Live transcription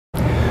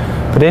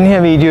På den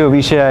her video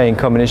viser jeg en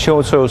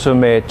kombinationsøvelse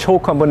med 2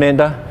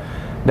 komponenter,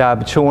 der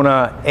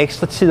betoner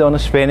ekstra tid under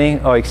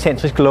spænding og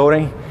excentrisk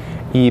loading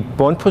i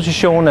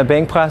bundpositionen af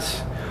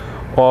bænkpres,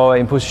 og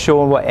en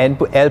position, hvor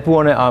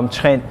albuerne er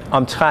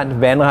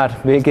omtrent vandret,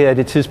 hvilket er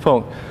det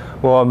tidspunkt,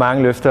 hvor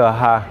mange løftere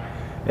har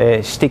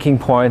sticking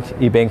point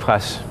i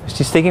bænkpres. Hvis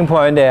dit sticking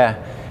point er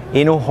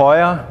endnu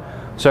højere,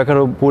 så kan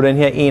du bruge den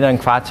her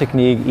 1,25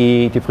 teknik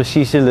i de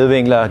præcise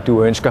ledvinkler,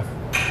 du ønsker.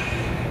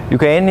 Du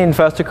kan enten i den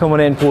første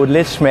komponent bruge et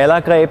lidt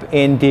smallere greb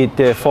end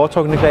dit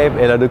foretrukne greb,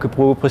 eller du kan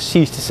bruge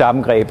præcis det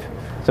samme greb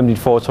som dit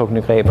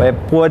foretrukne greb. Og jeg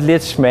bruger et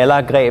lidt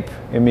smallere greb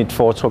end mit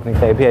foretrukne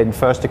greb her i den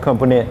første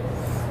komponent.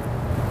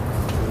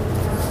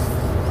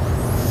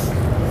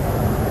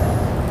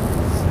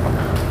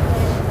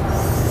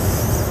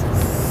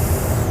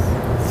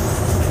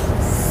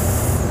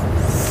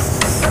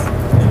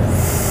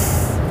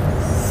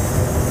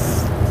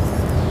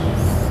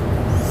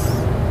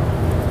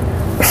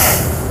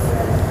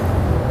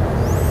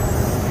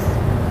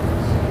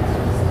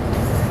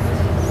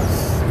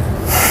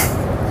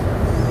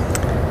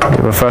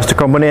 Det var første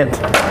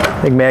komponent.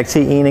 Læg mærke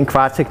til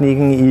 1,25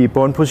 teknikken i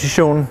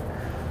bundpositionen.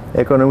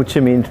 Jeg går nu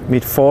til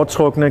mit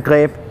foretrukne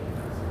greb.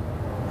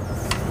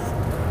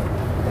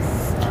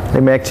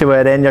 Læg mærke til,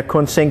 hvordan jeg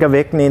kun sænker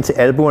vægten ind til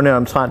albuerne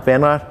omtrent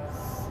vandret.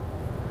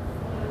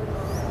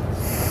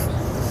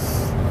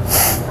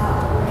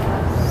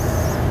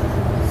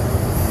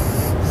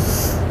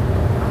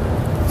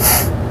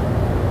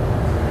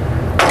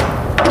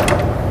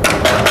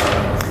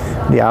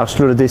 Vi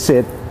afslutter det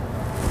sæt